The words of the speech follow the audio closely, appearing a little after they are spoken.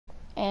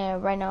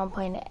and right now I'm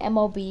playing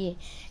MLB,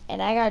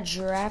 and I got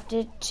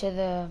drafted to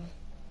the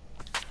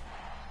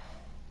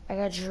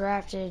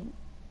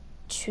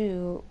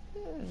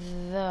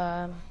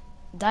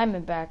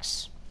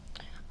Diamondbacks.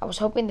 I was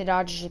hoping the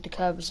Dodgers or the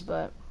Cubs,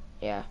 but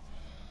yeah.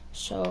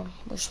 So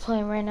we're just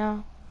playing right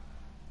now.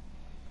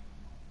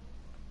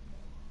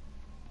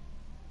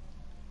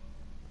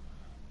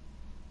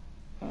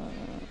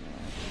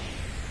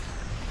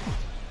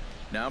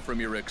 Now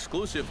from your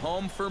exclusive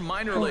home for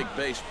minor league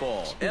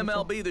baseball,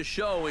 MLB The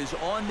Show is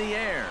on the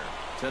air.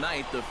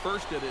 Tonight, the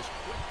first of this.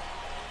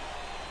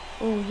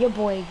 Oh, your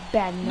boy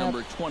batting up.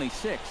 Number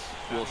 26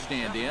 will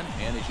stand in,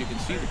 and as you can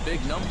see, the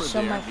big number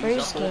So there, my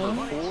first he's up game,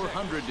 over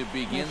 400 to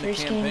begin my the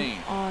first campaign.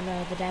 game on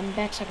the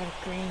Diamondbacks, I got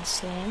a grand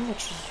slam,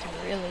 which is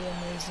really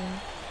amazing.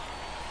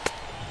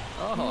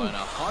 Oh, and a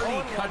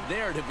hearty cut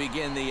there to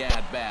begin the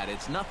at-bat.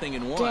 It's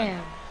 0-1.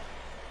 Damn.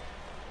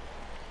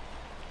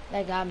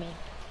 That got me.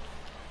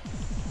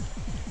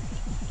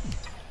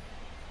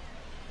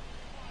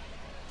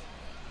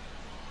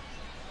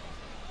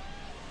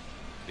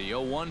 The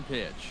 0-1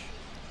 pitch.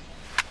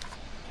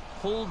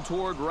 Pulled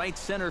toward right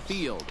center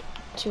field.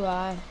 Too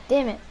high.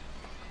 Damn it.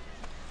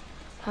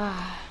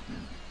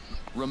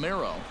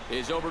 Romero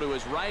is over to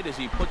his right as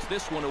he puts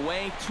this one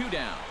away. 2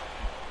 down.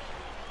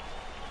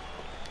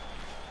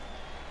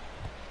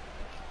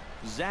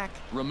 Zach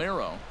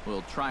Romero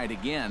will try it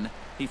again.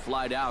 He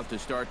flied out to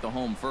start the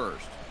home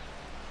first.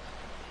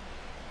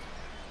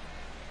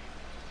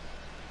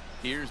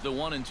 Here's the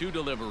 1-2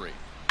 delivery.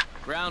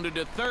 Grounded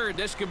to third.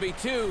 This could be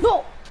 2.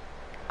 No!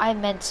 I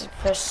meant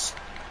first,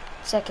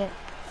 second.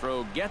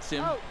 Throw gets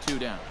him. 2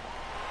 down.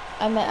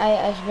 I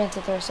meant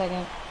to throw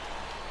second.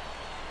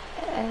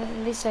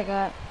 At least I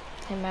got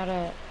him out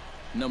of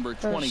Number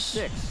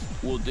 26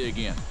 will dig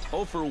in.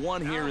 0 for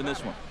 1 here in this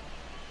one.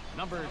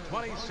 Number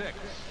 26.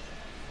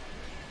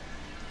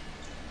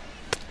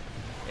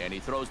 And he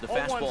throws the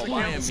fastball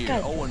by him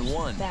here.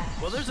 0-1.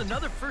 Well, there's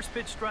another first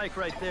pitch strike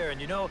right there.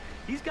 And, you know,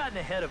 he's gotten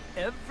ahead of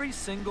every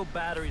single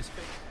batter he's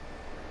faced.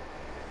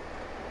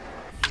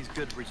 These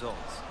good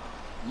results.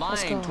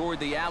 Line toward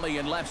the alley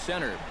in left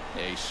center.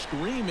 A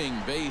screaming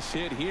base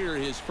hit here,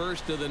 his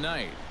first of the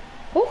night.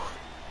 Woo.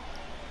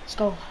 Let's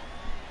go.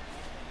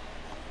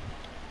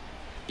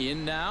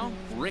 In now,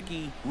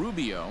 Ricky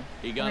Rubio.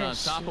 He got on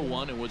top of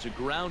one and was a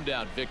ground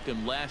out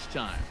victim last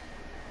time.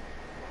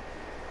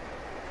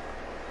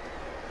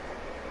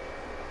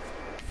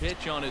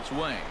 Pitch on its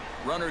way.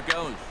 Runner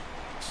goes.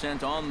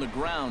 Sent on the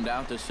ground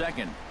out to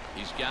second.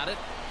 He's got it.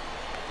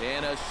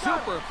 And a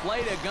super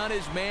play to gun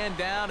his man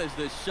down as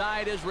the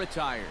side is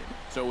retired.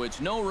 So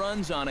it's no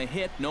runs on a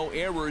hit, no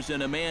errors,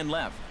 and a man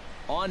left.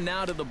 On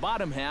now to the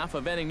bottom half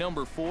of inning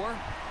number 4.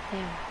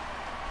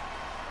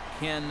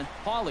 Ken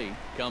Hawley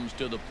comes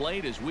to the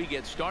plate as we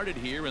get started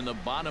here in the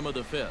bottom of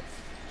the 5th.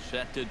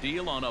 Set to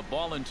deal on a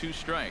ball and 2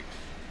 strikes.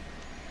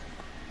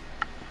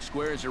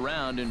 Squares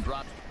around and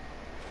drops.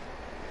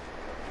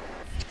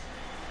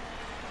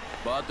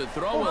 But the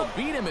throw will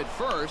beat him at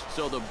first,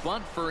 so the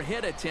bunt for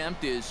hit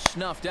attempt is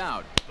snuffed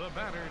out.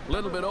 A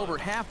little bit over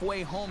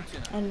halfway home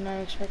tonight. I'm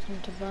not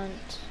expecting to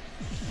bunt.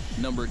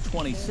 Number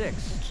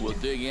 26 will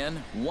dig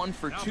in. 1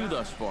 for 2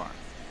 thus far.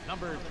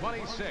 Number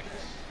 26.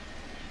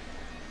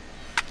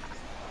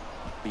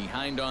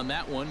 Behind on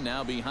that one,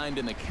 now behind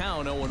in the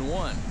count.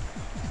 0-1.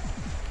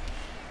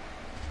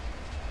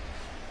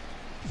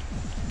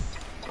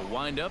 The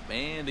windup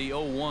and the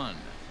 0-1.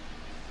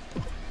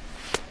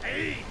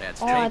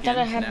 That's taken. I thought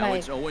I had now my...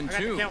 it's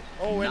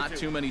 0-2. Not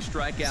too many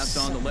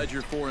strikeouts on the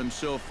ledger for him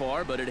so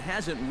far, but it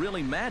hasn't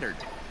really mattered.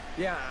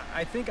 Yeah,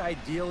 I think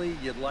ideally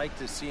you'd like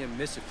to see him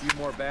miss a few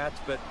more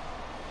bats, but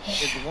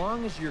as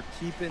long as you're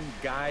keeping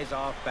guys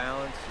off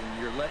balance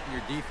and you're letting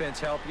your defense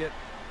help you,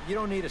 you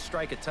don't need to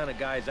strike a ton of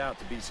guys out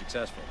to be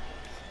successful.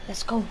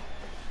 Let's go.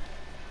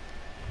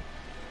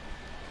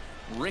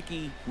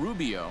 Ricky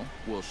Rubio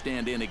will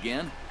stand in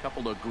again. A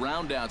couple of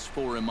ground outs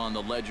for him on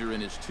the ledger in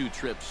his 2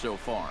 trips so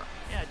far.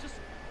 Yeah, just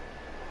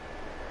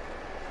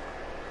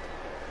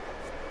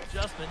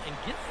adjustment and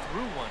get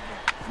through one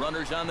here.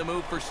 Runners on the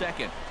move for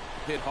second.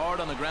 Hit hard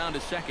on the ground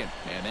to second,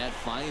 and that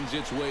finds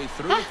its way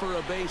through for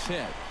a base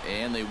hit.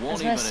 And they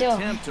won't even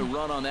attempt to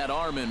run on that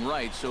arm in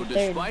right, so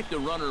despite the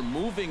runner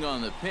moving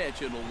on the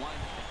pitch, it'll wind.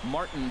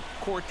 Martin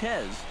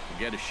Cortez will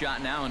get a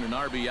shot now in an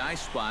RBI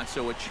spot,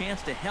 so a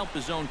chance to help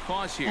his own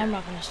cause here. I'm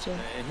not going to steal.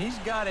 And he's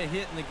got a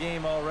hit in the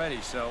game already,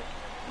 so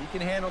he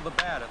can handle the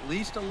bat at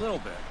least a little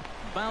bit.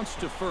 Bounce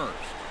to first.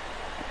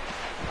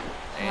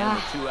 And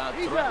the 2-out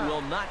threat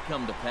will not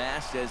come to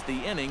pass as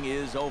the inning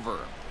is over.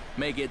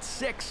 Make it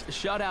 6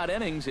 shutout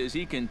innings as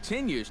he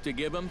continues to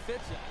give him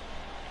fits.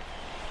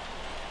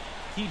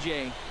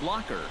 TJ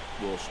Blocker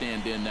will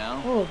stand in now.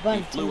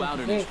 He flew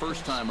out in his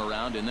first time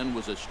around and then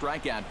was a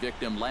strikeout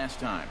victim last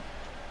time.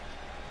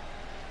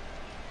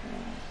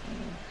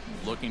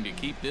 Looking to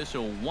keep this a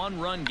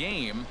 1-run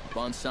game.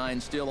 Bunt sign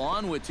still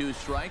on with 2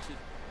 strikes.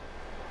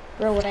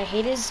 Bro, what I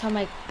hate is how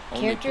my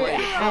character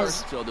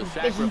has, so the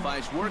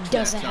sacrifice works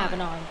doesn't have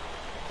an arm.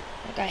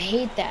 Like, I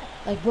hate that.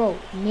 Like, bro,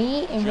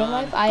 me in real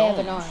life, I have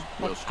an arm.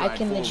 Like, I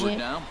can legit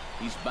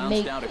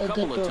make a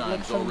good throw.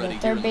 Like, from the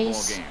third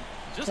base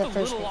to the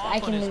first base. I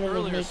can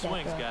literally make that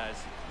throw. Guys.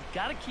 You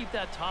got to keep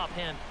that top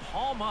hand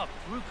palm up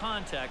through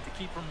contact to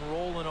keep from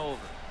rolling over.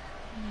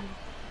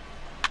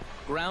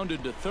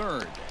 Grounded to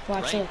third.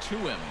 Watch right it. To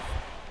him.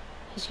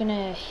 He's going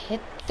to hit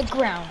the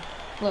ground.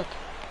 Look.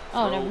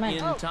 Oh, never mind.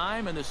 In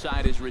time, and the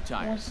side is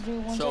retired.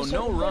 So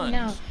no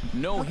runs,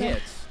 no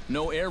hits,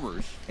 no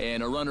errors,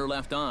 and a runner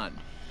left on.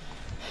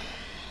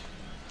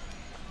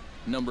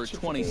 Number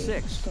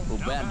 26 will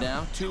bat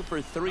now 2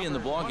 for 3 in the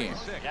ballgame.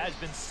 Yeah, he's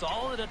been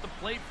solid at the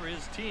plate for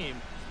his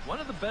team. One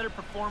of the better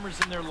performers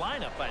in their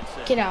lineup, I'd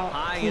say. Get out.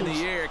 High please. in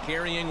the air,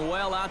 carrying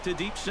well out to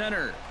deep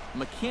center.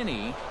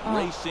 McKinney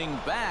racing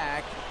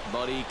back,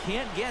 but he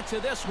can't get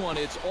to this one.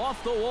 It's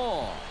off the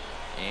wall.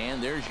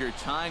 And there's your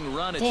tying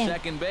run at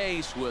second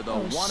base with a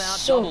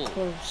one-out double.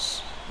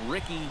 Close.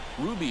 Ricky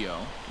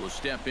Rubio will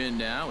step in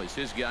now as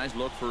his guys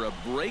look for a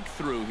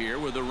breakthrough here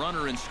with a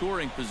runner in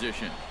scoring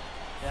position.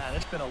 Yeah,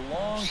 it's been a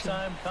long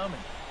time coming.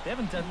 They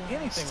haven't done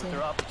anything with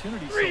their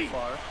opportunities so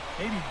far.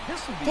 Maybe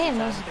this will be the time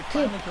that they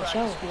finally crack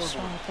the scoreboard. What's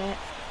wrong with that?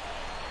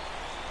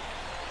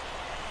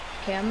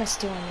 Okay, I'm gonna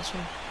steal on this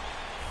one.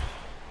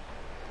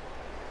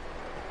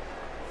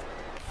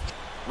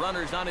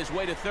 Runner's on his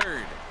way to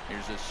third.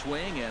 Here's a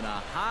swing and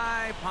a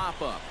high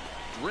pop-up.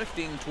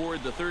 Drifting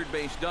toward the third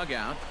base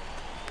dugout.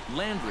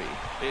 Landry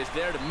is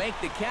there to make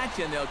the catch,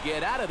 and they'll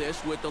get out of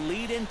this with the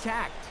lead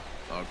intact.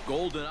 A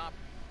golden up.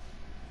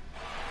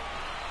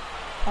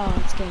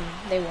 Oh, it's game.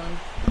 They won.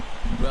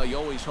 Well, you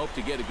always hope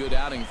to get a good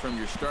outing from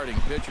your starting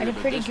pitcher,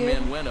 but this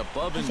man went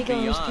above and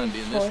beyond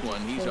in this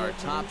one. He's our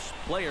top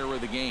player of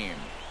the game.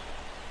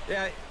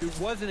 Yeah, it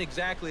wasn't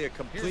exactly a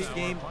complete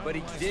game, but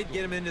he did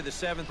get him into the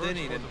 7th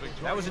inning, and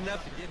that was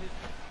enough to get his...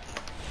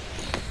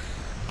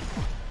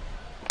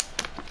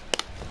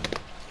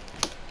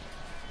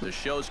 The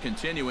show's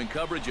continuing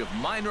coverage of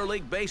minor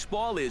league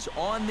baseball is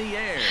on the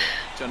air.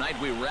 Tonight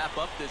we wrap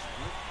up this.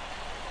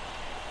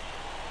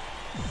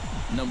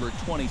 Number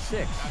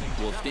 26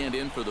 will stand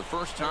in for the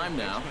first time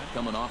now,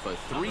 coming off a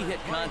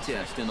 3-hit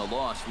contest in the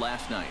loss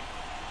last night.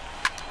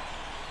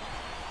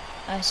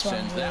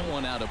 Sends that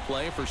one out of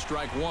play for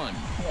strike one.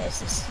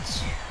 This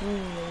is too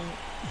late.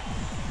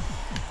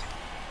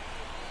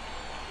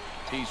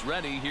 He's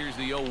ready. Here's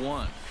the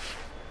 0-1.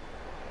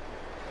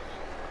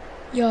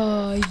 Yeah,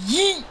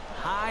 yeet.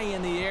 High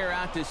in the air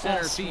out to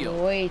center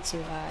field. Way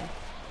too high.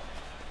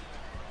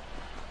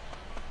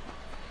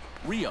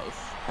 Rios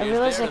I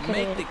is there to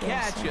make the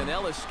catch, and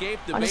they'll escape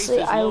the honestly,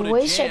 bases I loaded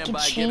wish I jam could by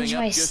change giving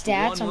my up just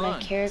stats one on run. my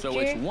character. So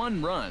it's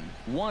 1 run,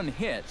 1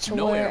 hit, to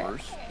no where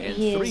errors, and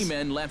he 3 is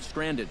men left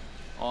stranded.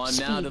 On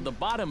now to the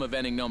bottom of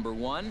inning number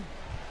 1.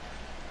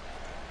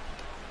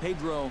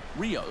 Pedro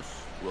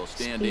Rios will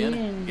stand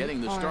in,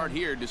 getting the start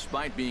here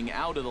despite being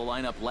out of the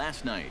lineup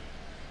last night.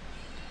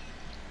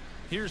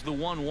 Here's the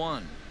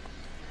 1-1.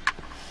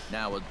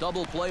 Now a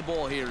double play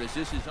ball here as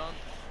this is on.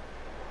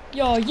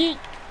 Yo, yeet.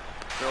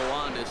 Throw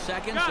on to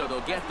second, so they'll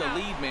get the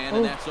lead man,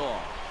 and that's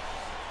all.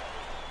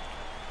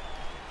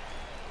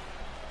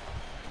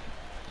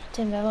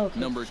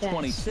 Number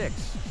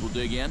 26 will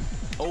dig in.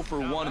 0 for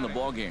 1 in the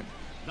ballgame.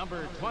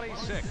 Number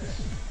 26.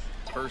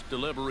 First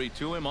delivery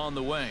to him on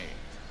the way.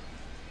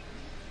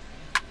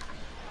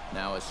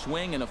 Now a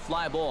swing and a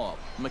fly ball.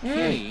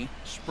 McKinney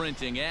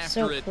sprinting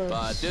after it,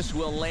 but this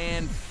will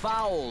land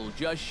foul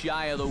just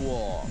shy of the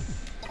wall.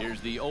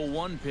 Here's the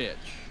 0-1 pitch.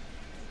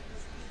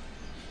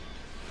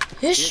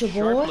 Hit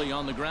sharply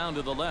on the ground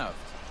to the left.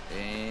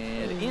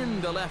 And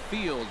into left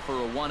field for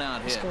a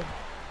 1-out hit.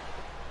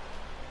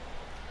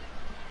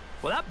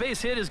 Well, that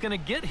base hit is going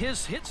to get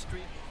his hit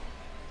streak.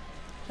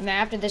 And then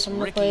after this, I'm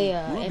going to play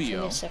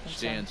Rubio Infamous Second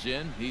stands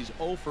in. He's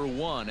 0 for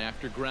 1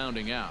 after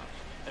grounding out.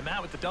 And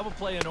Matt, with the double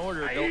play in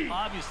order, they'll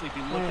obviously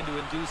be looking to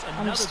induce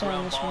another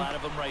ground ball out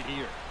of him right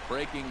here.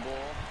 Breaking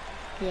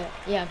ball.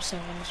 Yeah, I'm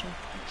staying on this one.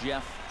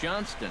 Jeff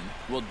Johnston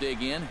will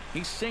dig in.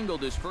 He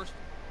singled his first.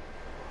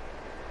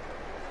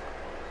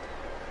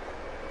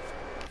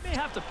 May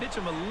have to pitch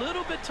him a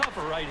little bit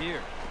tougher right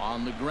here.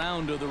 On the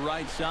ground to the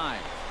right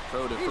side.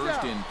 Throw to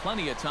first in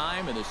plenty of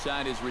time, and the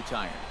side is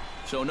retired.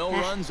 So no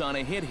runs on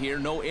a hit here,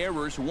 no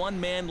errors, 1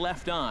 man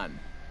left on.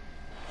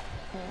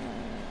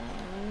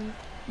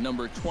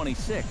 Number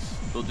 26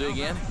 will dig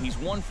in. He's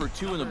 1 for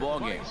 2 in the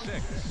ballgame.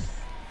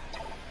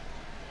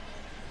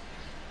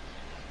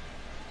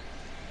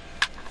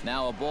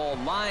 Now a ball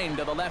lined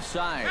to the left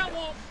side.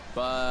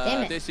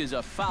 But this is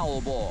a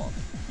foul ball.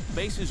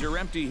 Bases are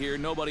empty here,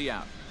 nobody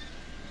out.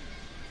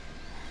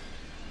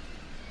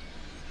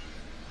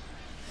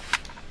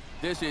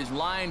 This is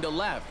line to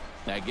left.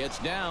 That gets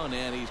down,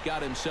 and he's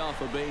got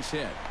himself a base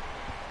hit.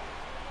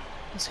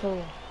 Let's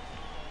go.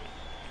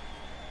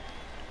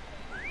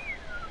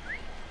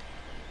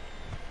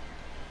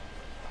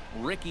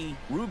 Ricky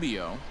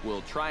Rubio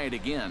will try it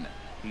again.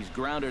 He's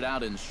grounded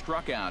out and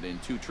struck out in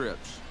 2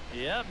 trips.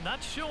 Yep,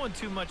 not showing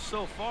too much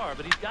so far,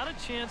 but he's got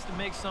a chance to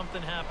make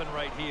something happen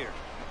right here.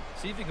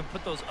 See if he can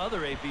put those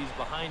other ABs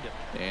behind him.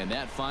 And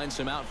that finds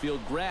some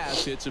outfield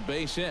grass. It's a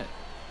base hit.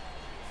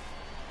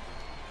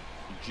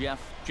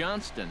 Jeff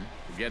Johnston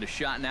will get a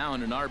shot now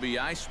in an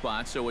RBI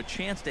spot, so a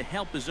chance to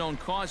help his own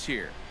cause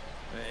here.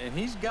 And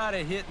he's got a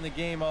hit in the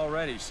game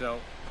already,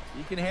 so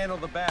he can handle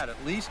the bat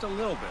at least a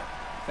little bit.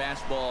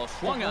 Fastball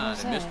swung on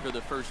and missed for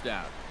the first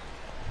out.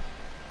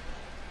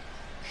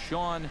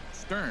 Sean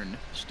Stern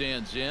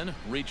stands in,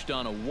 reached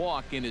on a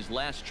walk in his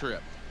last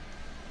trip.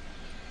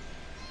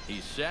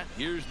 He's set.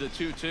 Here's the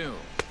 2-2.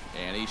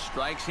 And he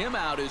strikes him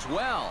out as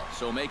well.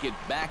 So make it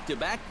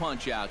back-to-back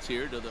punch-outs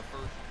here to the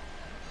first.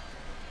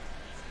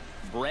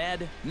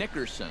 Brad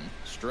Nickerson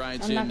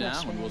strides in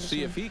now, and we'll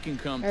see if he can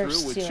come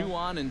through with 2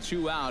 on and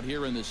 2 out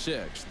here in the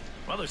 6th.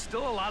 Well, there's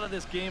still a lot of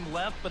this game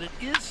left, but it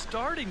is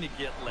starting to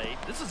get late.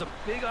 This is a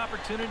big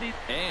opportunity.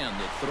 And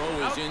the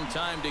throw is in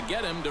time to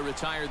get him to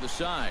retire the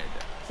side.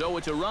 So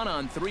it's a run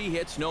on 3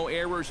 hits, no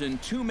errors, and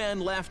 2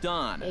 men left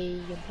on. Hey,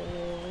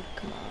 boy,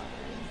 come on.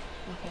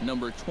 Okay.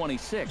 Number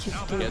 26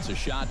 gets a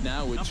shot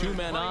now with 2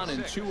 men on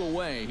and 2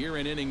 away here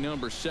in inning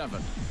number 7.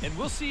 And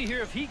we'll see here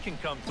if he can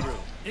come through.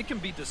 It can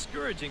be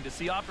discouraging to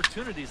see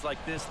opportunities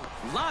like this.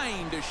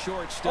 Line to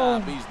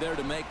shortstop. He's there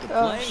to make the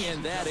play,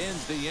 and that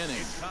ends the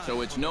inning. So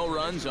it's no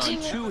runs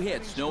on 2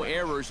 hits, no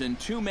errors, and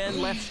 2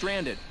 men left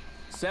stranded.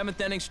 7th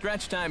inning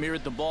stretch time here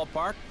at the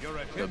ballpark.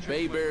 The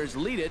Bay Bears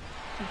lead it.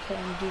 Okay,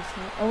 I'm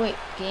defense. Oh wait,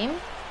 game?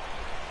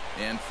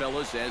 And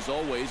fellas, as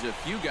always, a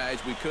few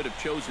guys we could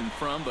have chosen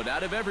from, but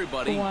out of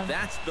everybody,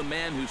 that's the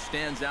man who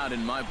stands out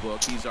in my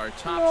book. He's our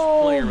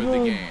top player of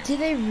the game. Did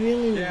they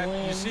really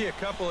win? You see a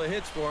couple of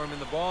hits for him in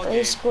the ball game.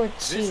 They scored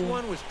 2. This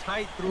one was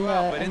tight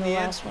throughout, but in the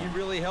end, he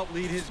really helped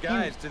lead his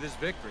guys to this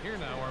victory. Here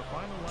now, our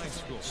final line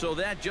score. So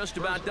that just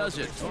about does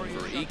it. For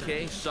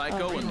EK,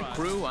 Psycho, and the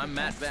crew, I'm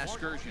Matt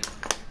Vasgersian.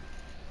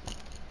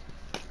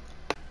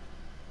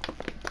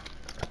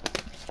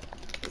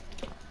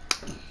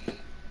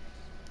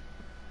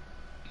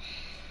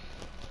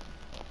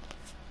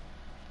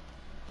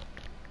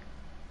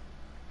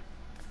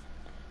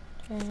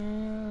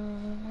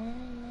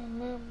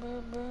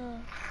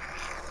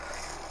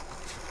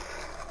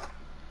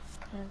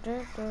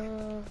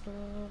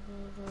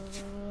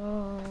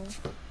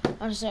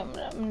 Honestly, I'm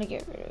gonna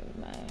get rid of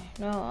my.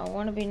 No, I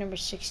want to be number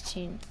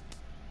 16.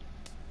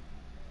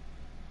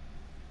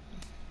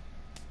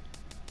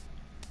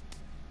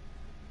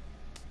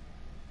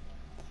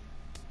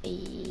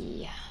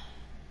 Yeah.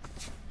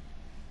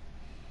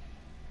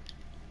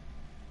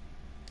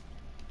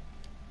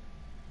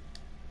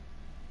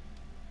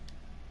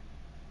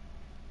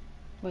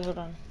 Wait, hold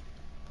on.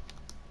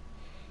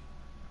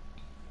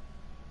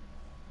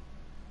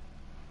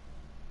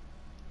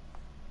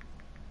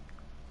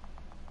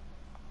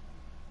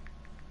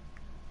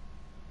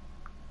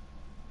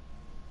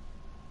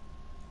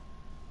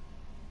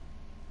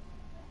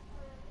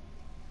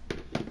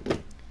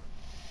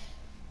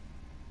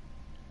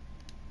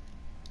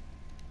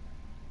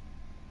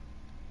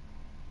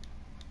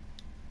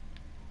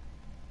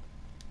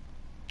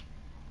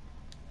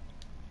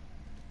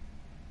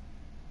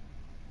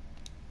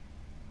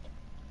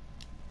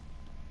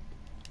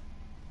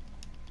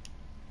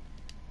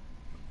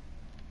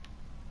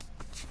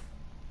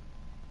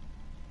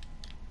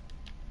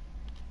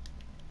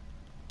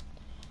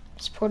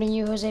 Supporting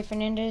you, Jose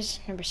Fernandez,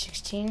 number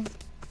 16.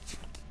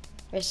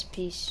 Rest in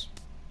peace.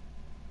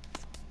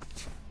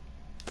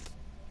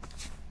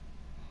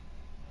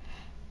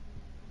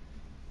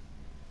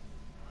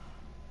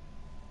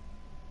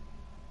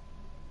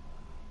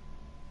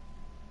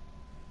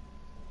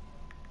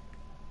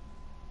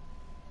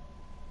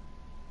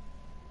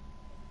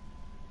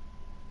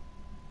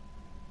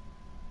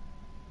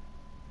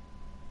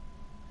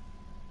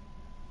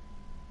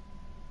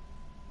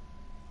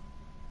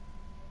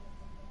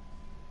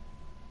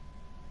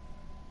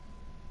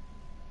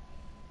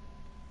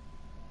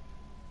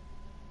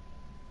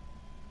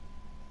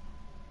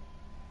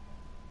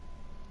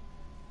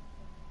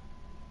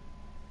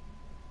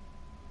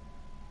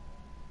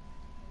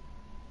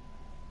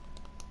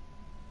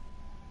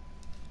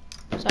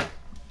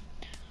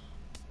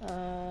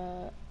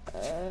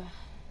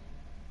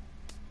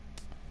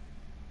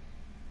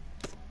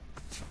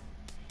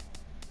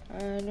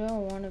 I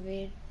don't want to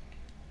be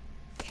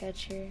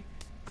catcher.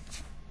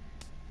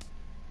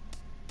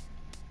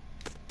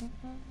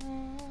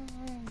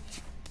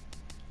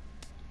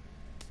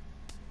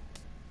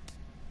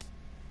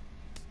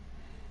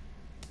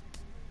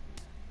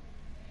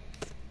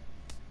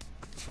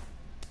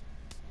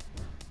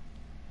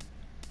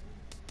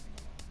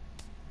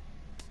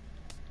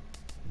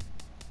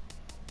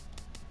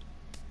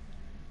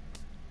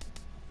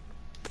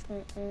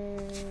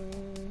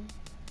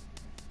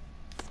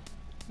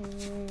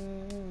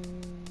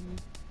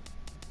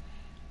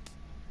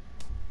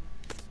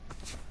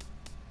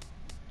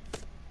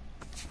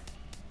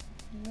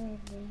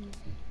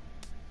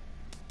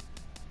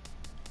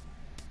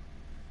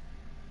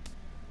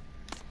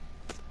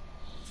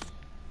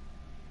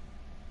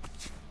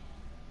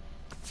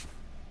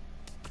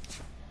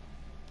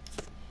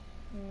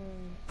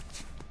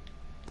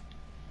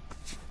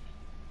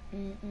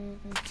 Dun,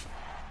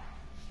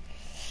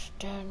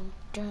 dun,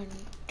 dun,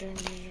 dun.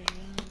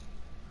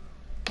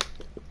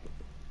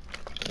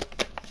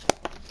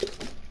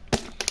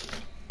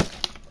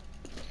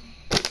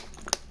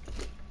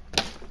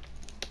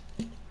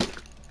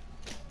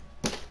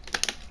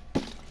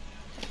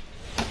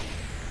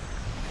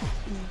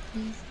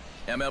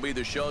 MLB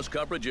The Show's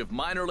coverage of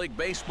minor league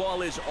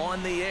baseball is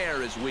on the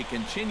air as we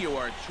continue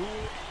our tour.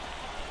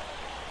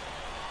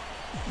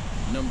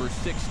 Number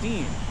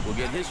 16 will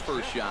get his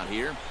first shot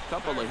here.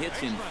 Couple of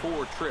hits in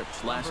 4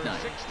 trips last night.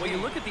 Well, you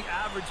look at the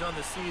average on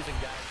the season,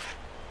 guys.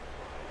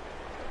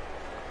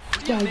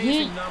 Yeah,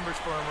 amazing numbers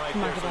for him right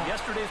there. So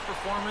yesterday's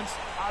performance,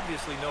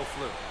 obviously no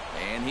fluke.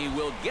 And he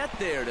will get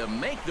there to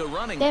make the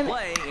running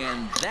play,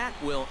 and that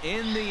will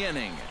end the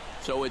inning.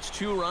 So it's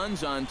 2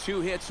 runs on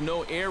 2 hits,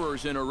 no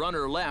errors, and a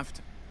runner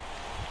left.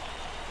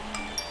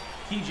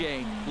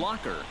 TJ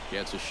Blocker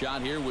gets a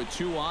shot here with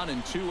 2 on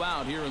and 2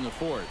 out here in the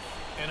 4th.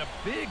 And a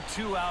big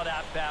 2-out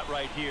at-bat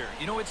right here.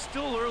 You know, it's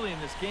still early in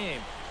this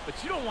game, but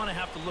you don't want to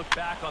have to look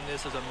back on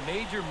this as a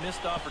major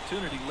missed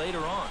opportunity later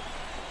on.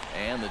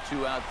 And the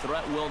 2-out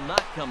threat will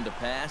not come to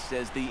pass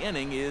as the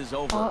inning is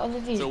over.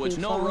 So it's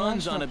no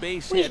runs on a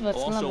base hit,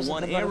 also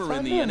 1 error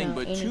in the inning,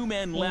 but 2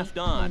 men left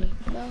on.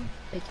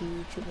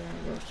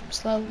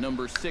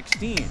 Number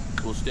 16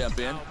 will step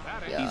in.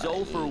 He's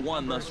 0 for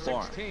 1 thus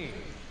far.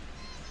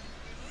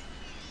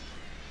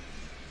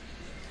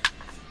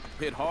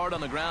 Hit hard on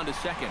the ground to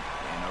second,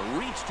 and a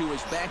reach to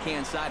his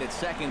backhand side at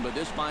second, but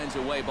this finds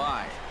a way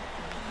by.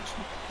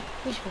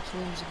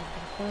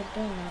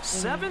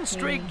 7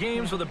 straight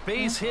games with a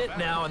base hit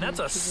now, and that's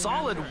a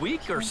solid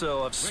week or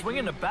so of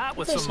swinging the bat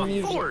with some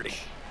authority.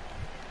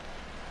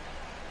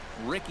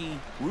 Ricky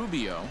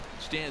Rubio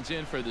stands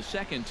in for the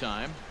 2nd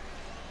time.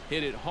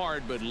 Hit it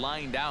hard, but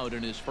lined out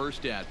in his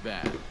first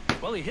at-bat.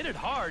 Well, he hit it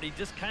hard. He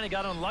just kind of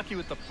got unlucky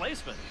with the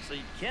placement, so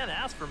you can't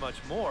ask for much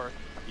more.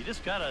 You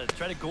just got to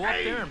try to go up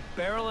there and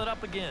barrel it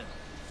up again.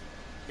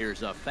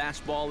 Here's a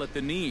fastball at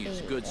the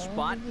knees. Good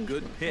spot,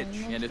 good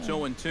pitch, and it's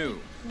 0-2.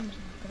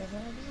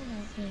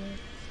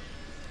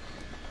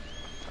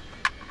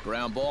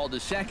 Ground ball to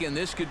second.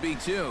 This could be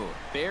 2.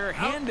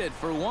 Bare-handed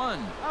for 1.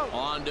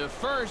 On to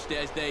first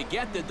as they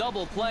get the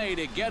double play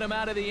to get him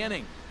out of the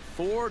inning.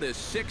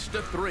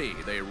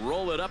 4-6-3. They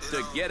roll it up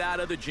to get out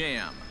of the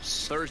jam.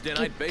 Thursday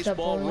night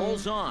baseball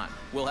rolls on.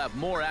 We'll have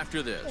more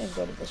after this.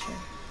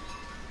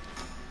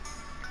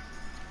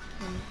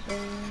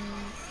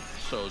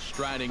 So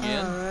striding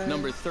in,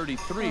 number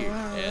 33,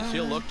 as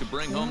he'll look to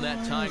bring home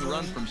that tying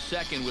run from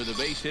second with a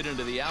base hit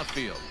into the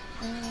outfield.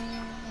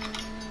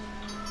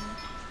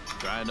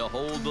 Trying to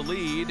hold the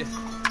lead.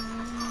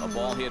 A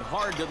ball hit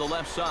hard to the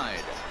left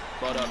side,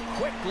 but a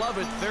quick glove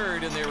at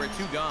third, and there are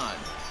 2 gone.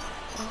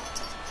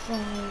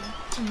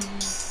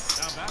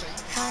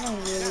 I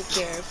don't really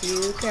care if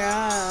you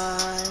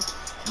cry.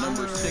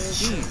 Number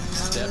 16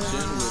 steps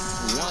in with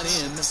 1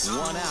 in,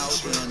 1 out,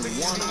 and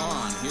 1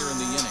 on here in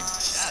the inning.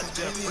 Yeah, it's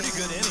been a pretty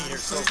good inning here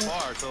so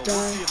far, so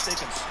we'll see if they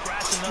can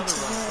scratch another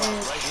run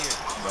across right here.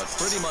 But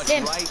pretty much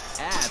right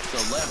at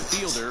the left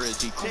fielder as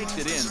he takes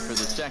it in for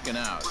the 2nd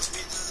out.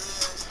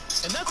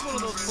 And that's one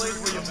of those plays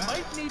where you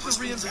might need to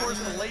reinforce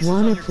the laces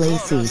on your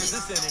glove after this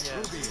inning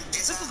ends.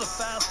 This is a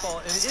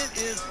fastball, and it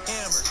is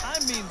hammered.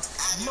 I mean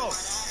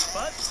smoked.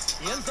 But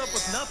he ends up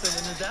with nothing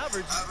in his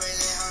average.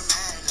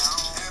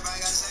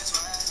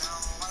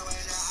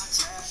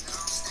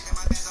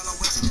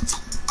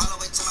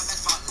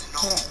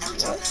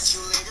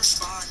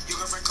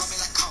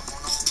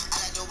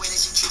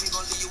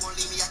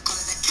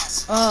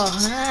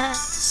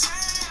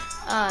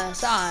 I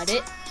saw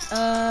it.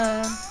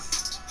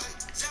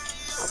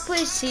 I'll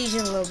play Siege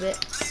in a little bit.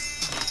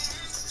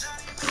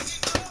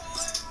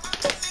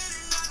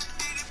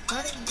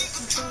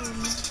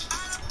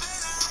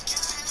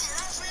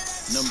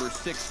 Number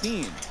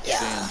 16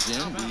 stands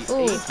in.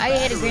 Ooh, I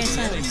hit a grand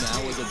slam.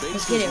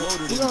 Let's get it.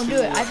 We're going to do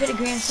it. I've hit a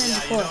grand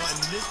slam before.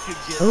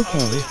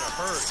 Okay.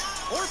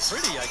 Or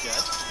pretty, I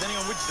guess, depending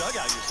on which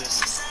dugout you're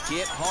sitting.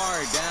 Hit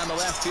hard down the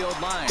left field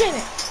line. Damn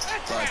it.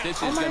 But this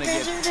is going to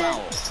get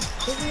foul.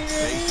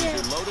 Bases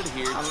are loaded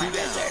here. 2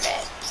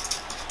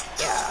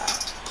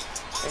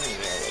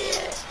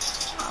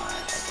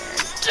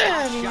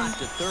 down. Shot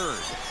to third.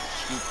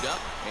 Scooped up,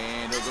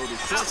 and he'll go to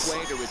short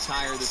way to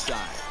retire the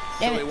side.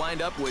 So they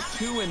wind up with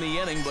 2 in the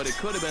inning, but it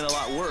could have been a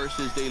lot worse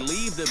as they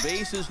leave the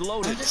bases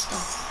loaded.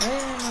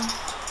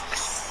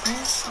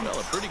 Well,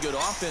 a pretty good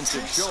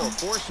offensive show of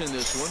force in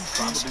this one.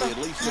 Probably at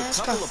least a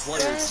couple of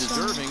players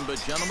deserving. But,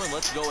 gentlemen,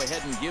 let's go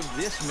ahead and give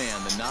this man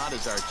the nod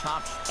as our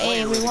top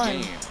player of the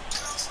game.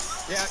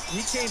 Yeah,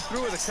 he came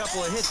through with a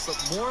couple of hits, but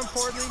more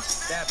importantly,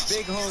 that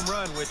big home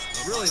run, which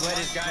really led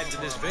his guys to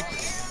this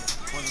victory.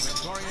 For the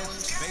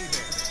victorious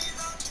Baybears.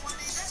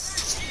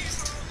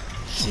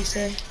 She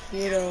said,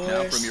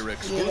 now from your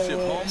exclusive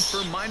home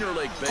for minor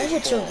league baseball,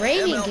 it's a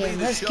raining game.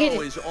 Let's get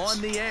it. is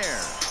on the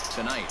air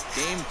tonight.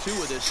 Game 2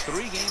 of this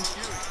 3-game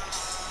series.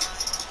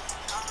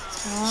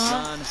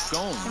 John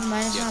Gomes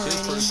gets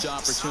his first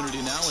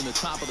opportunity now in the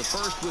top of the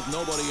first with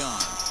nobody on.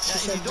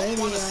 Yeah, you don't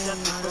want to set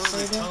the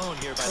early tone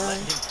here by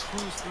letting him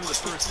cruise through the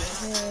first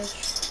inning.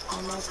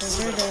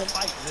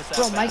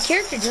 Bro, my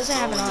character doesn't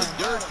have an arm.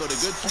 Dirt, but a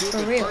good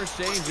stupid first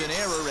saves an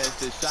error as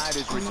this side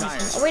is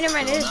retired. Oh, wait, never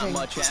mind, it is not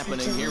much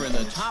happening here in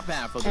the top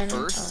half of the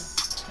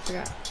first. I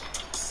forgot.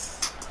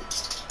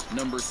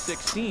 Number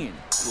 16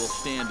 will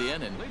stand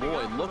in, and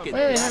boy, look at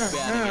Wait, that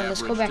batting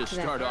let's go average back to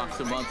to start off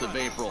the month of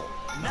April.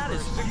 And that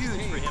is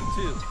huge for him,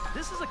 too.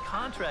 This is a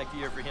contract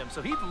year for him,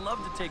 so he'd love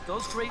to take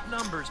those great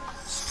numbers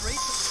straight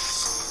to...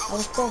 I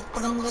was broke,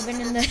 but I'm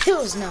living in the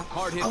hills now.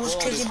 I was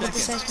crazy, but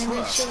this has made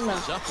me chill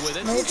out.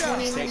 No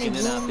 20-minute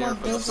bloom, more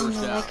bills, and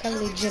no like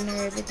Kylie Jenner.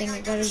 Everything I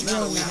got is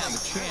real now.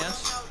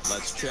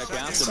 Let's check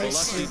out the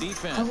Biloxi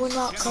defense. I will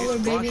not color,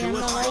 baby. I'm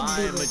not like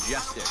baby.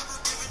 Majestic.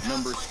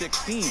 Number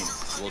 16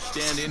 will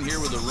stand in here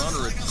with a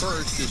runner at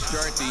first to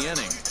start the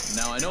inning.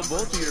 Now, I know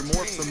both of you are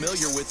more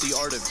familiar with the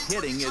art of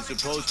hitting as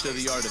opposed to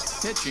the art of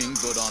pitching,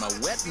 but on a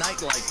wet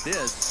night like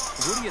this,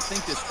 who do you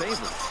think this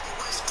favors?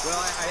 Well,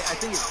 I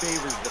think it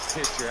favors the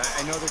pitcher.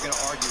 I know they're going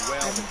to argue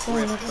well the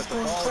grip, but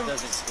the ball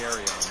doesn't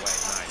carry on wet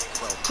nights.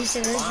 So he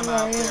said this is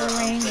why the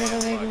range of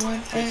the big one.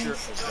 Pitcher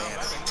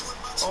advantage.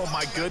 Oh,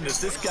 my goodness.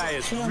 This guy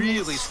is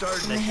really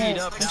starting to heat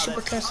up now.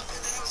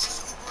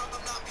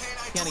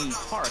 Kenny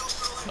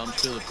Parks comes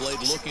to the plate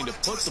looking to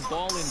put the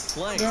ball in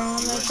play. He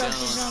went down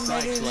on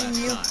strikes last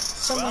time.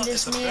 Someone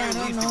dissed me, I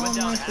don't know, I'm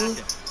like who.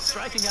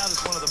 Striking out is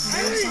one of the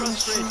main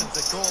frustrations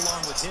that go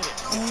along with hitting.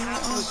 You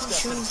have to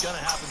accept that it's going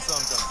to happen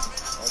sometime.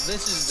 Well,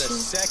 this is the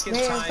second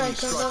time he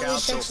struck out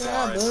so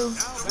far.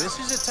 This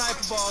is a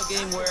type of ball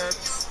game where,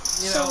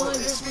 you know,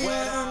 it's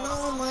wet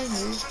out.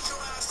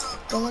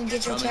 Go and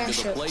get your cash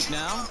up. To the plate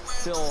now,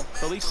 Phil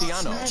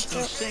Feliciano. He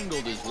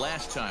singled his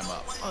last time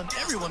up. And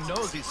everyone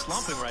knows he's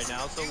slumping right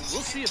now, so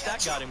we'll see if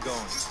that got him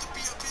going.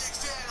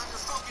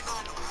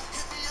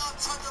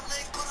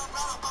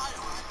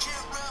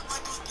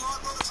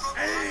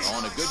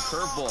 On a good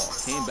curveball,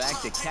 came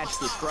back to catch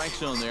the strike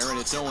zone there, and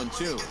it's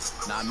 0-2.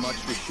 Not much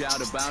to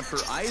shout about for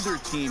either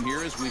team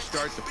here as we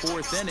start the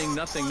fourth inning,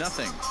 0-0.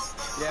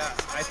 Yeah,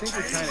 I think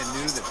we kind of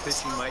knew that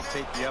pitching might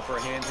take the upper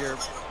hand here.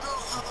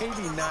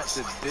 Maybe not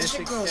to this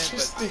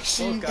extent, but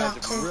both guys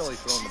have really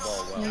thrown the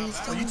ball well.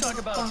 When you talk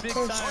about a big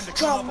time to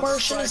come up with a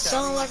strikeout,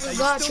 sound like a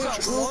god you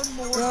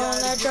Girl on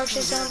that truck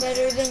should sound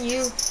better than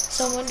you.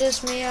 Someone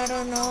dissed me, I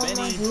don't know I'm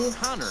like who.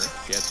 Connor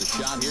gets a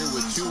shot here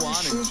with 2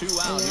 on and 2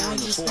 out here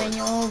in the fourth. Spend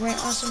your old rent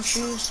on some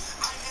shoes.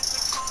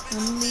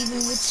 I'm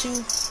leaving with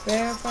 2.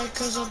 Verified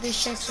cause all these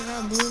checks that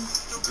I blew.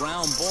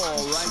 Ground ball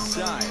right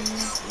side.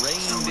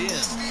 Reined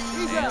in.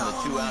 And the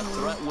 2-out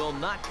threat will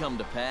not come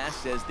to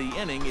pass as the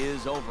inning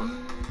is over.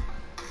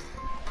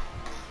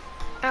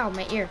 Ow,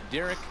 my ear.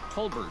 Derek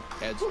Colbert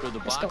heads for the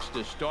box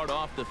to start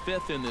off the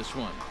 5th in this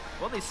one.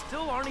 Well, they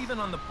still aren't even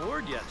on the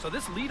board yet, so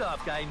this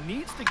leadoff guy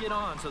needs to get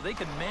on so they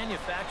can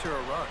manufacture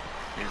a run.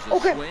 Here's a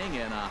swing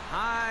and a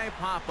high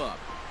pop-up.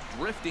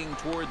 Drifting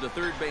toward the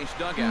third base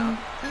dugout.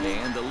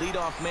 And the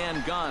leadoff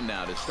man gone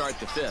now to start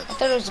the 5th. I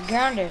thought it was a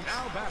grounder.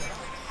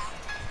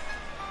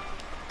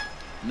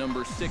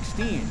 Number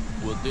 16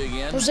 will dig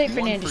in. Jose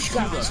Fernandez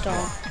got this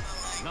dog.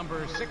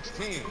 Number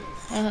 16.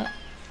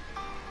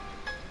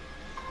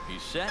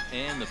 He's set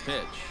and the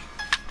pitch.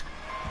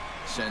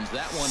 Sends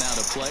that one out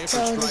of play for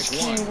so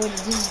strike 1. What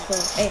is this, bro?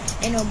 Hey,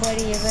 ain't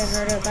nobody ever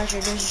heard about your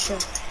dishes show.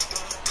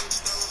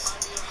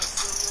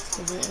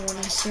 When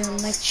I see him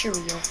like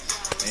Cheerio.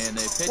 And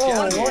they pitch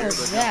out here, what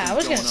was that? I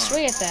was gonna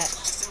swing at that.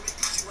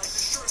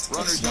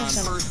 Runners on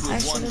first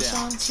with 1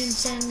 down. Team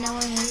saying now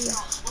I hate you.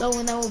 Low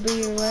and that will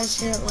be your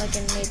last hit like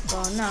a Nate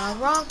ball. Nah,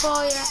 wrong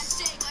ball, yeah.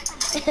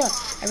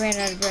 I ran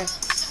out of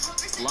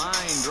breath.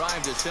 Line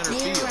drive to center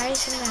Me and field.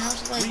 Rice in the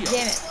house like, Rios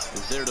damn it.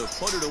 is there to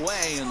put it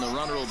away, and the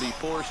runner will be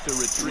forced to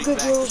retreat Good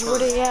back rules, to where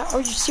first. they at? Are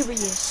you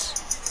serious?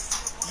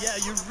 Yeah,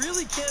 you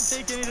really can't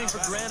take anything for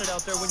granted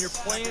out there when you're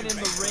playing in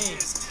the rain.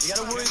 You got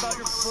to worry about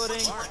your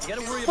footing. You got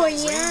to worry about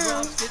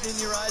raindrops getting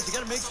in your eyes. You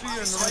got to make sure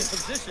you're in the right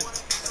position.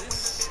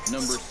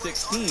 Number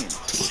 16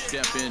 will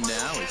step in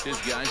now as his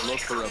guys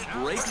look for a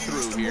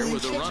breakthrough here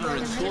with a runner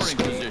in scoring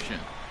position.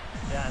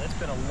 Yeah, that's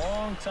been a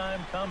long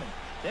time coming.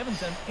 They haven't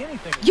done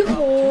anything. You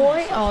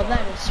boy! Oh,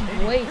 that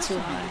is way too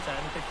high. high. The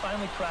time that they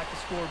finally cracked the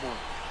scoreboard.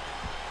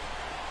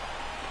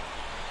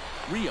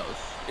 Rios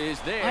is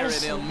there,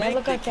 Honestly, and he'll that make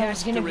looked the like that catch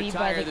was to gonna be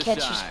by retire the the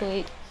catcher's side.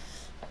 plate.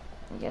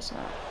 I guess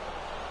not.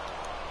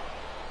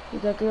 You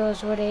got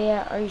girls, where they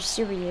at? Are you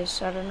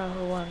serious? I don't know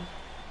who won.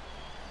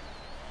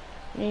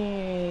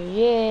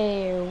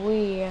 Yeah,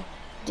 we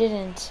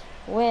didn't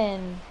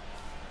win.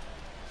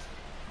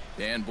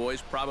 Dan,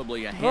 boys,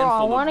 probably a Bro, I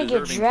handful wanna of get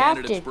deserving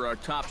drafted. candidates for our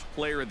top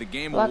player of the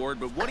game What? award,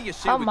 but what do you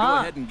say we Come go on.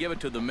 ahead and give it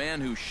to the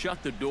man who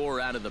shut the door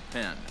out of the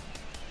pen?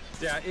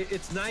 Yeah,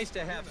 it's nice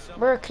to have some.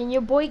 Bro, can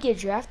your boy get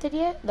drafted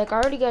yet? Like, I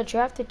already got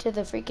drafted to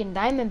the freaking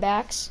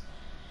Diamondbacks.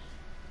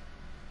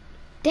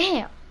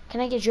 Damn. Can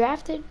I get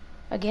drafted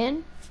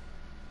again?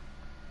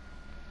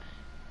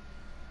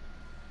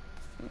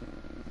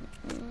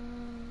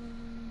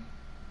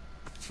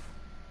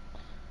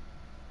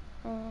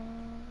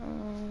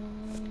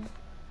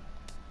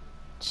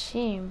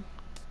 Team.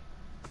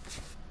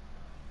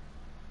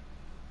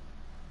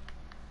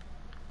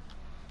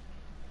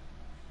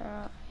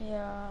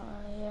 Yeah.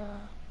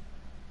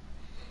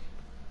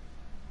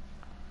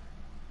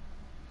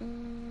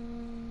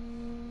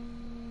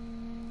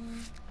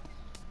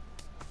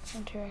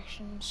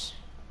 Interactions.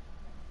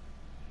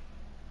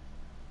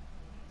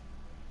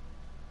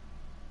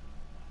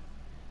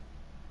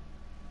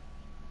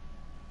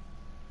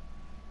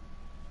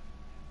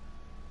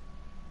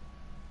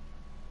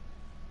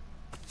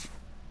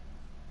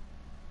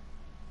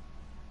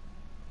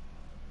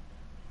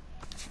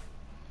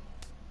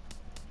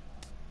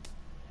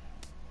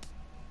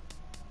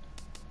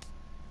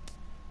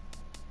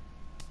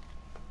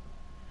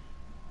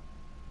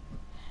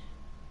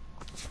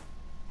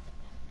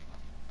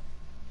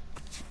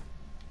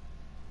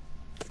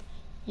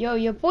 Yo,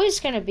 your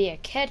boy's gonna be a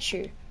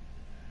catcher.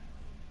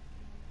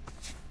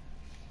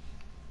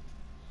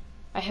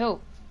 I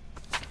hope.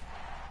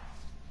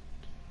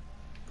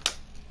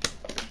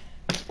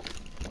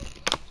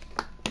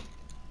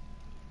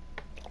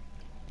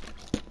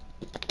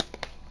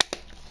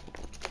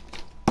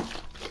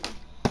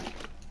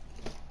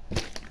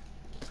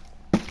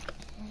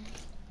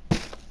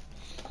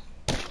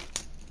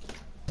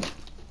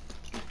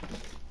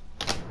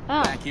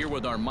 Back here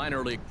with our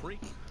minor league pre.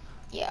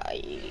 Yeah.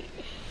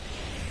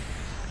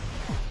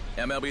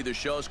 MLB The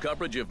Show's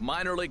coverage of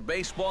minor league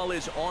baseball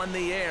is on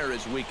the air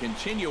as we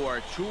continue our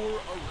tour.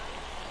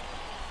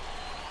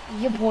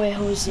 Your boy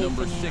Jose.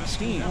 Number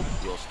 16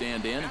 will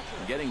stand in,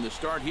 getting the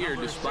start here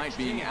despite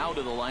being out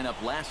of the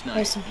lineup last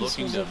night,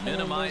 looking to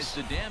minimize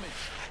the damage.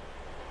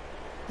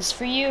 This is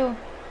for you.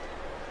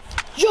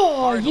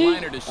 Yo, you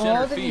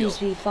all the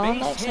views we found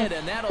next time.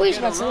 Please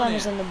watch the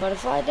letters on the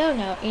butterfly down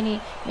now.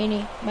 Eeny,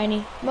 meeny,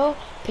 miny, mo.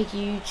 Pick a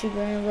YouTuber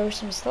and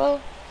roast him slow.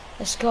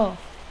 Let's go.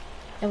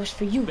 That was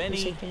for you.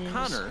 Benny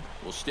Connor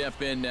will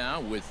step in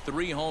now with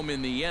 3 home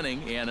in the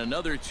inning and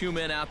another 2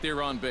 men out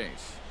there on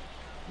base.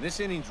 This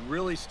inning's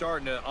really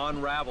starting to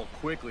unravel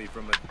quickly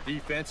from a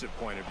defensive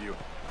point of view.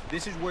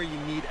 This is where you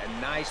need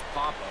a nice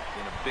pop-up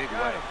in a big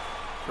way.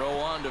 Throw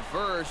on to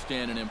first,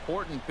 and an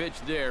important pitch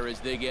there as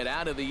they get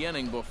out of the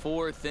inning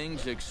before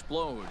things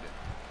explode.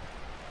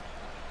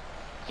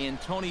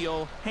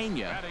 Antonio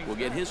Pena will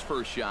get his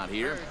first shot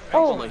here.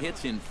 Couple of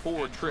hits in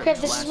 4 trips okay,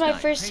 this last is my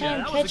night. first time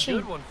that catching. was a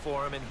good one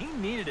for him, and he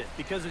needed it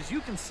because, as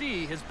you can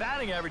see, his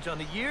batting average on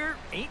the year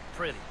ain't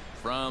pretty.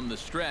 From the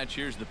stretch,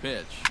 here's the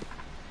pitch.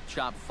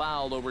 Chop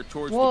foul over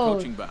towards Whoa, the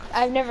coaching box.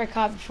 I've never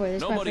caught before.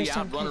 This is my Nobody first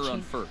time out runner catching.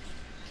 on first.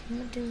 Can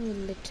we do a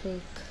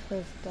little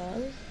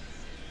curveball?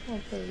 I'll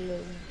put a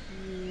little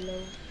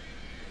low.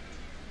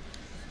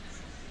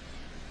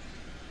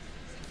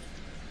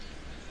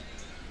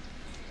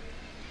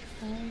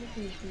 And the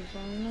views we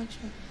found next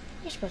one.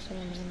 You're supposed to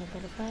learn in the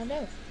butterfly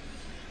out.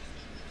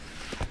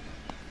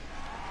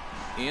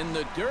 In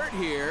the dirt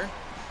here,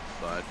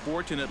 but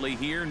fortunately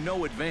here,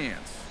 no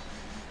advance.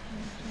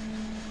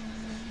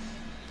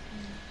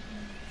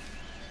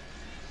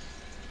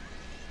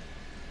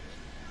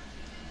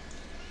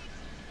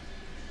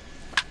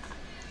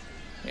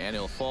 And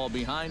he'll fall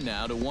behind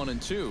now to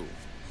 1-2.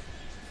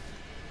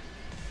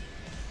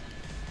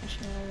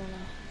 Actually, I wanna.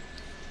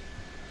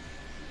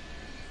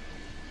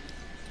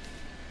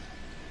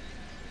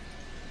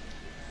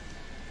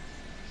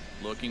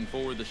 Looking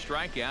for the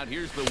strikeout.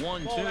 Here's the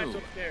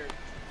 1-2.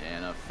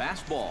 And a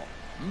fastball.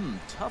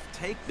 Tough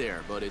take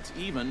there, but it's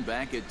even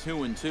back at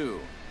 2-2.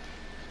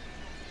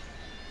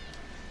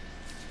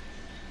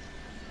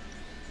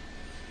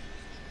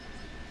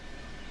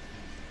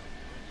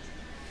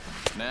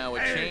 Now a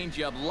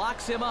changeup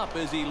locks him up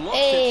as he looks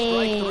at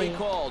strike 3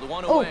 called.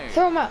 One away.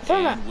 Throw him out. Throw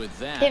him out. With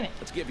that, Damn it.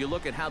 let's give you a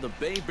look at how the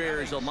Bay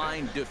Bears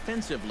align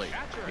defensively.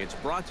 It's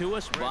brought to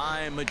us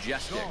by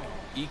Majestic.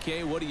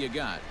 EK, what do you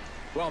got?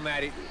 Well,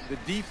 Matty, the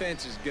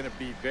defense is going to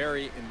be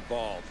very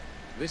involved.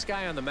 This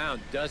guy on the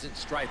mound doesn't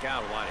strike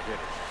out a lot of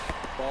hitters.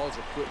 Balls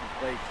are put in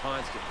play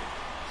constantly.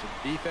 So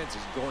the defense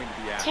is going to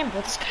be out. Damn,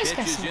 bro, this guy's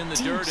got Pitches some in the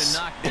deep dirt and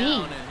knocked speed.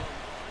 down.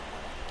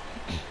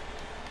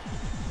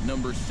 And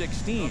number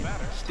 16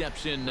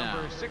 steps in now.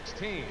 Number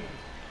 16.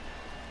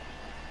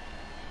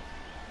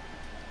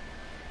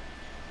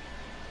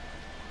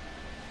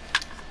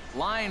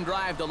 Line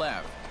drive to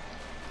left.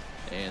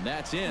 And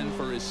that's in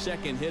for his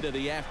second hit of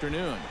the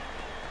afternoon.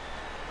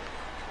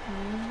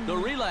 The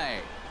relay.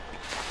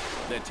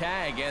 The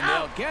tag, and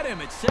they'll get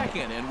him at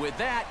second. And with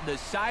that, the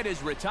side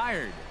is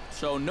retired.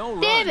 So no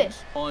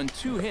runs on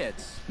 2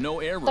 hits, no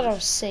errors. I thought I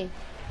was safe.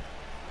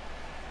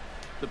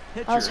 The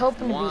pitcher, I was hoping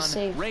to be Juan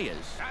safe.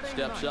 Reyes,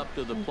 steps up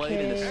to the plate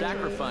in a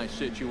sacrifice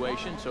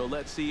situation. So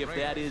let's see if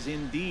that is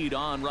indeed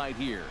on right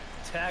here.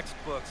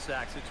 Textbook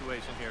sack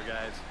situation here,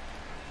 guys.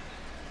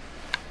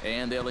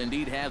 And they'll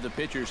indeed have the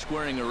pitcher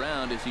squaring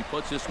around as he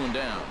puts this one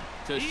down.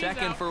 To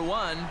second for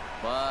 1,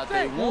 but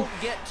they won't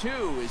get 2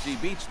 as he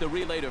beats the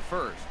relay to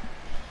first.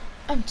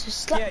 I'm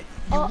just Yeah,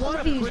 you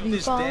want to put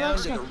this down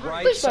to the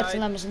right side,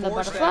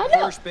 force that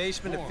first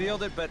baseman to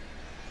field it, but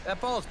that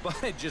ball is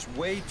bunted just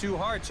way too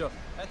hard, so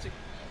that's a...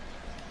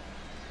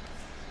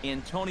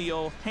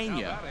 Antonio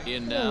Pena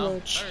in now.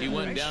 He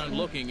went down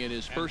looking in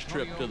his first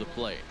trip to the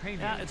plate.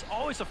 Yeah, it's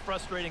always a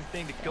frustrating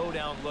thing to go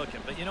down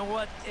looking, but you know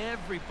what?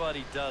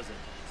 Everybody does it.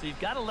 So you've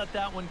got to let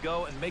that one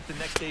go and make the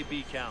next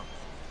AB count.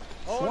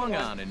 Swung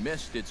on and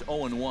missed. It's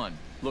 0-1.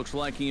 Looks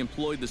like he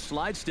employed the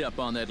slide step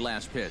on that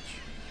last pitch.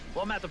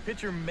 Well, Matt, the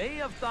pitcher may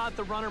have thought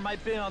the runner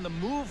might be on the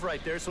move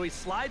right there, so he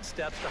slide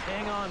steps to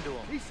hang on to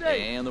him.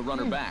 And the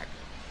runner back.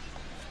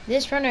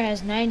 This runner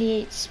has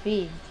 98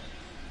 speed.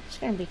 It's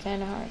going to be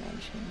kind of hard,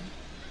 actually.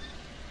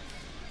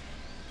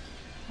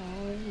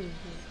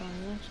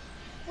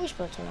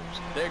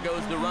 There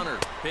goes the runner.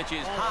 Pitch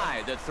is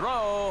high. The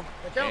throw.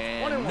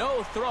 And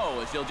no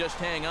throw as he'll just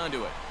hang on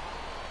to it.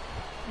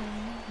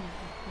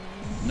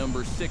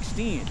 Number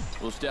 16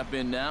 will step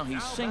in now.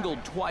 He's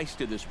singled twice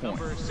to this point.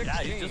 Yeah,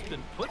 he's just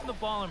been putting the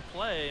ball in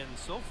play, and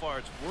so far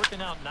it's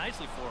working out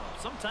nicely for him.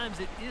 Sometimes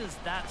it is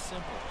that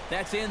simple.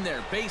 That's in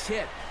there. Base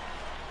hit.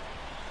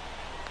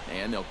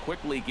 And they'll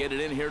quickly get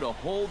it in here to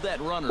hold that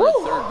runner at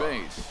third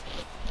base.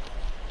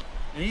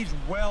 And he's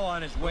well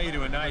on his way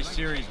to a nice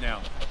series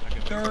now.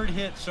 Third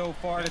hit so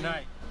far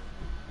tonight.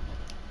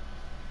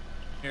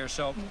 Here,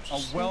 so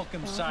a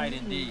welcome sight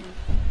indeed.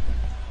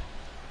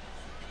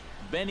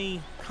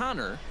 Benny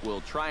Connor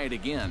will try it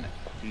again.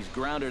 He's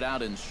grounded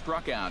out and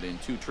struck out in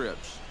 2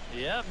 trips.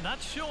 Yep,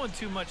 not showing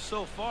too much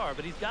so far,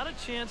 but he's got a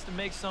chance to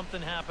make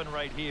something happen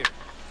right here.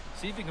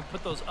 See if he can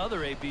put those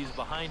other ABs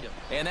behind him.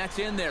 And that's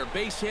in there.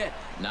 Base hit.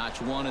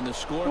 Notch 1 in the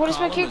score. What is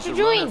my character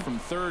doing? From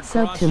third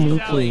Sub to me,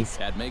 please.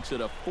 That makes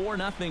it a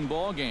 4-0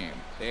 ball game.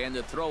 And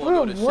the throw will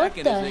Bro, go to what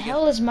second. the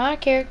hell is my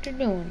character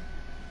doing?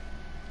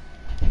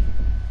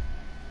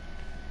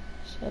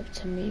 Sub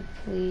to me,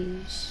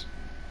 please.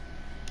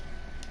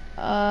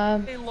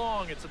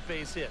 Long, it's a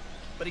base hit,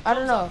 but he I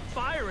don't know.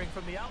 Firing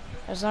from the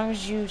outfield. As long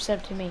as you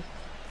sub to me.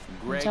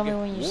 Greg Tell me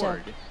when you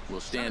Ward sub.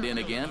 will stand in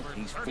again.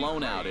 He's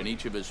flown out in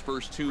each of his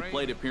first 2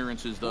 plate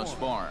appearances thus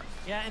far.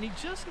 Yeah, and he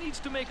just needs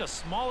to make a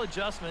small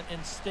adjustment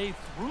and stay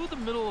through the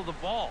middle of the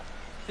ball.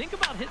 Think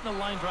about hitting a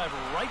line drive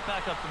right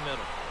back up the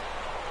middle.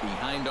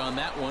 Behind on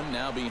that one,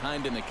 now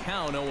behind in the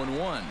count,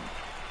 0-1.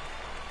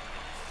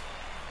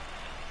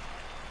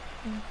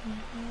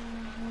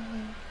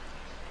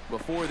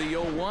 Before the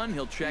 0-1,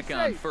 he'll check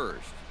on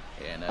first.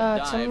 And a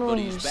dive, but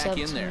he's back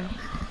in there.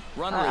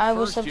 Runner at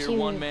first here,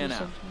 1 man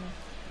out.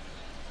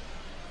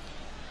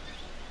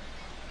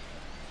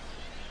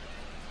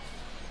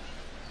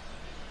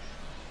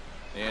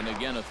 And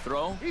again a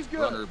throw.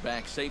 Runner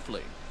back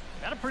safely.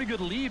 Got a pretty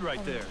good lead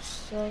right there.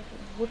 So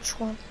which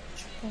one?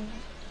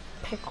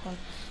 Pick one.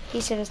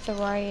 He said it's the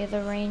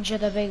range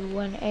of the big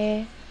one,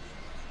 eh?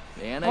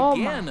 And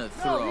again a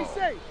throw.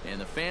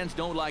 And the fans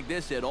don't like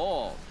this at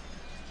all.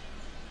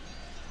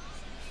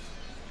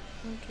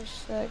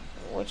 Just like,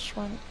 which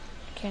one?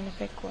 Can I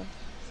pick one?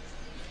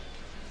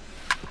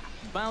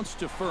 Bounce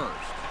to first.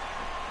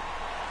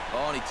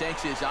 Oh, and he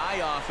takes his eye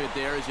off it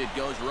there as it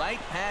goes right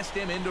past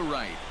him into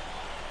right.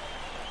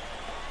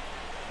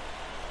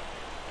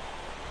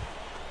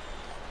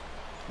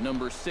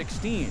 Number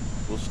 16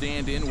 will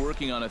stand in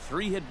working on a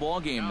 3-hit ball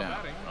game now.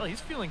 Well, he's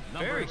feeling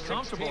very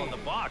comfortable in the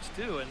box,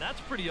 too, and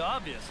that's pretty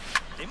obvious.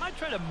 They might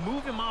try to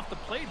move him off the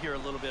plate here a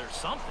little bit or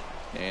something.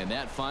 And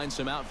that finds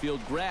some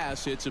outfield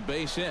grass. It's a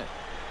base hit.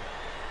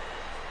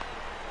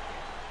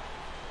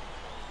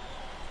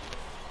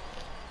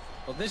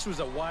 Well, this was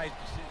a wise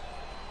decision.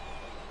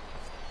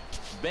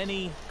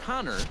 Benny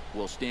Connor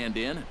will stand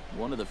in.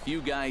 One of the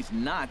few guys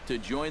not to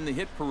join the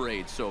hit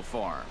parade so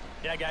far.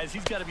 Yeah, guys,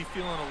 he's got to be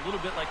feeling a little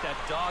bit like that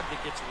dog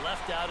that gets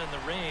left out in the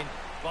rain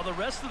while the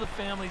rest of the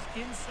family's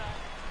inside.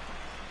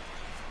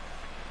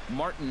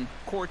 Martin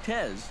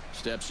Cortez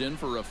steps in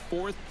for a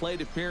 4th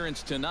plate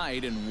appearance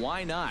tonight, and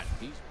why not?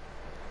 He's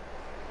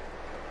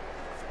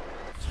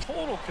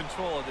total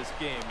control of this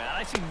game, man.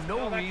 I see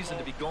no reason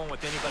to be going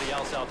with anybody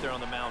else out there on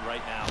the mound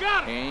right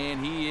now.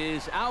 And he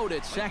is out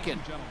at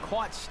second.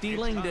 Caught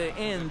stealing to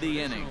end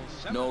the inning.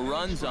 No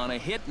runs on a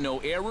hit, no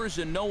errors,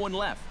 and no one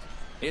left.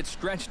 It's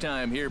stretch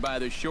time here by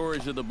the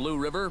shores of the Blue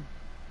River.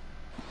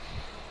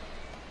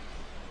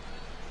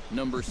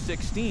 Number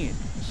 16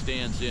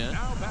 stands in.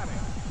 Now batting,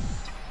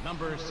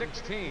 number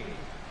 16.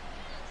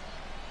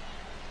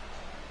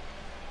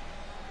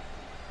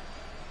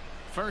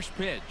 First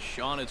pitch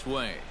on its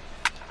way.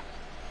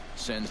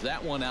 Sends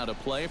that one out of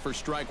play for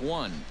strike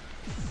 1.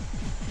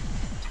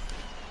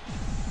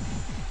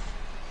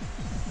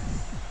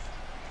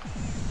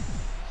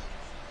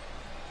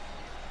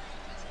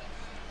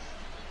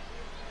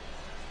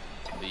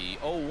 The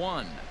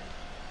 0-1.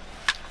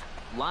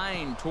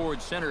 Line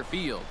towards center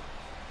field.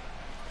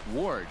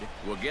 Ward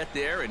will get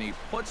there, and he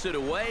puts it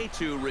away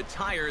to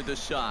retire the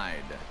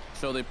side.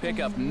 So they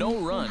pick up no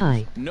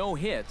runs, no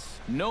hits,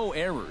 no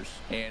errors,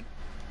 and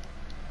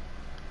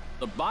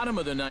the bottom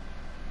of the ninth.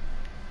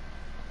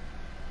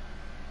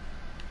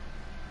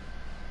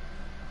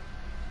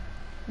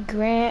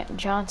 Grant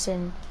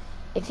Johnson,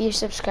 if you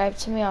subscribe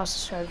to me, I'll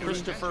subscribe to you.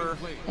 Christopher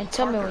And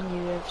tell me Parker. when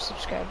you have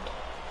subscribed.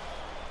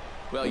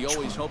 Well, you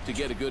always hope to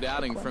get a good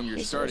outing from your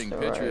starting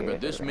pitcher, but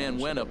this man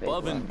went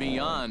above and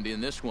beyond in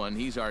this one.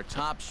 He's our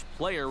top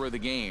player of the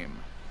game.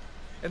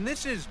 And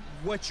this is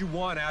what you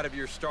want out of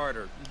your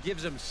starter. He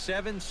gives him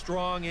 7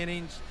 strong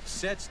innings,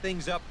 sets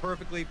things up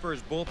perfectly for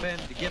his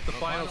bullpen to get the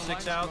final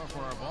 6 out.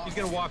 He's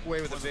going to walk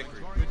away with a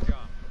victory. Good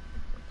job.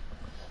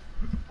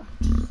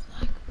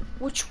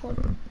 Which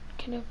one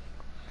can I...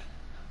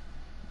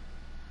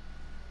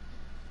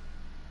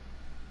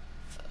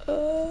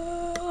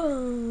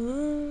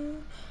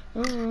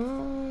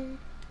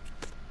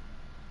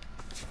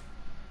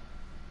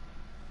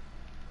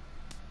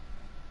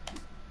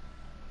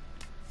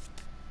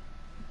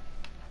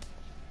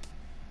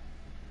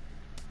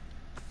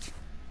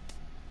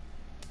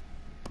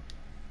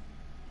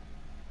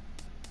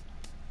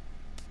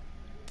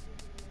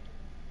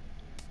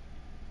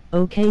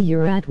 Okay,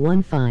 you're at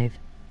 1-5.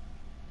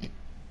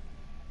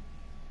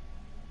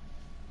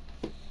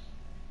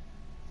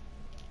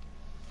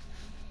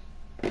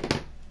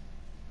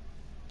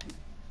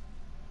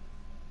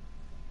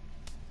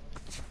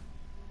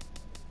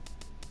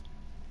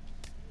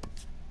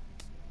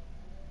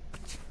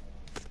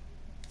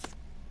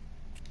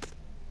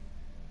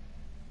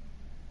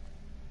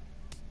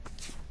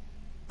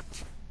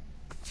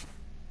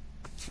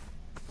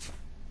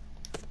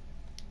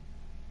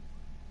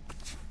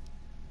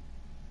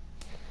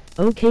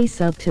 Okay,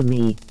 sub to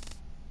me.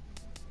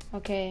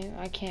 Okay,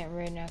 I can't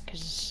right now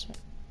because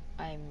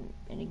I'm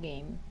in a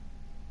game.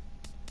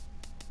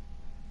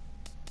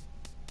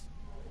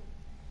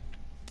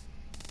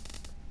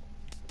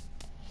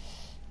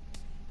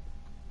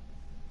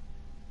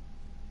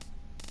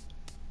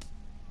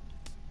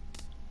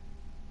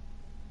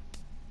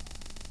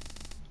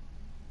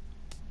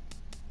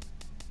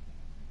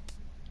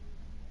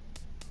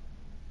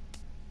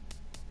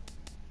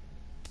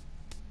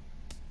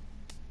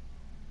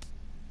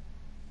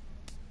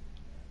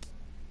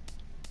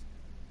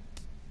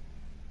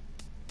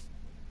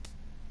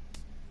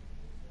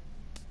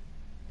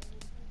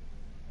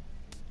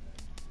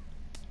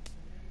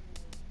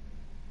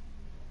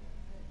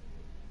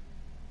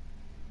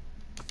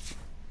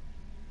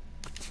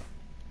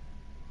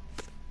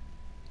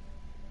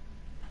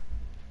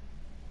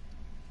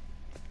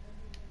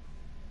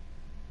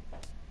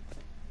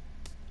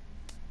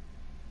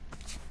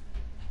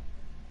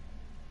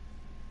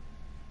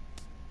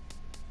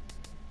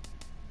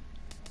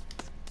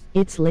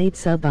 It's late,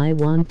 sub. I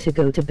want to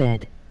go to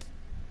bed.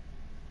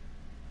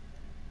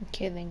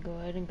 Okay, then go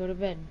ahead and go to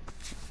bed.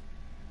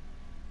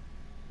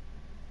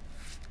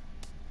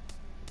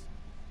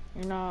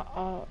 You're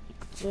not,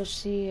 you'll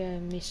see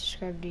me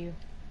subscribe to you.